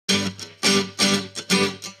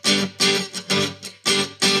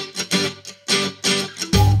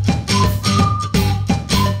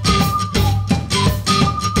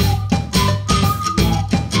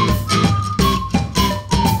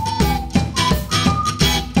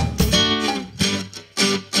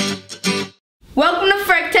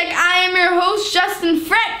than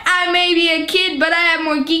Frech. I may be a kid, but I have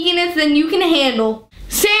more geekiness than you can handle.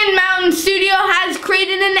 Sand Mountain Studio has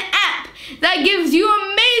created an app that gives you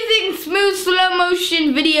amazing smooth slow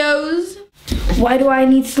motion videos. Why do I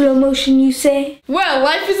need slow motion, you say? Well,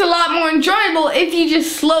 life is a lot more enjoyable if you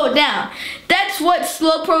just slow it down. That's what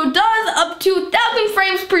SloPro does, up to 1,000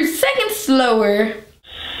 frames per second slower.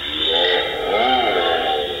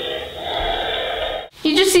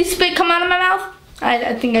 You just see spit come out of my mouth?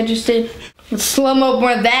 I think I just did. Slow-mo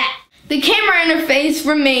more of that. The camera interface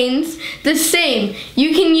remains the same.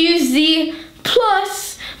 You can use the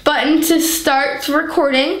plus button to start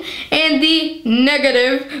recording and the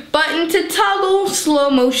negative button to toggle slow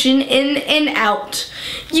motion in and out.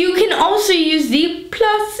 You can also use the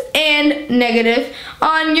plus and negative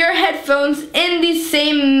on your headphones in the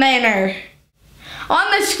same manner.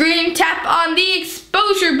 On the screen, tap on the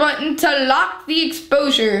exposure button to lock the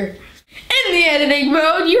exposure. In the editing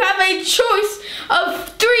mode, you have a choice of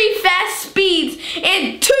 3 fast speeds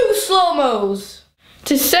and 2 slow-mos.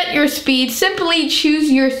 To set your speed, simply choose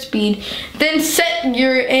your speed, then set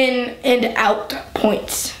your in and out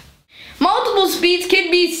points. Multiple speeds can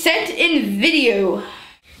be set in video.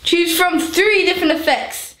 Choose from 3 different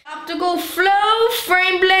effects: optical flow,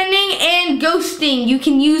 frame blending, and ghosting. You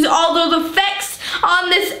can use all those effects on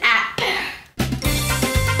this app.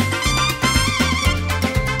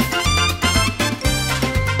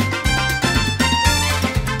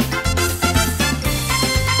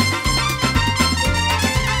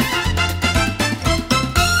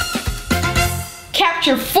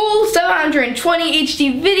 Capture full 720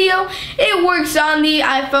 HD video. It works on the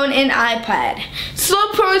iPhone and iPad.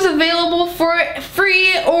 SloPro is available for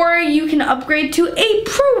free, or you can upgrade to a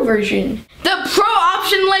Pro version. The Pro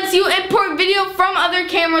option lets you import video from other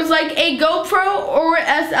cameras like a GoPro or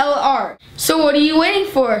SLR. So what are you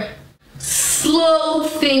waiting for? Slow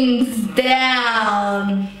things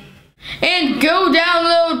down. And go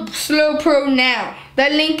download SloPro now. The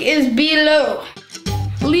link is below.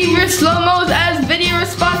 Leave your slow-mos as video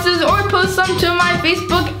responses or post them to my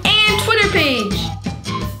Facebook and Twitter page.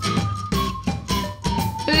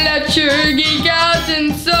 Let your geek out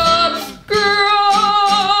and subscribe.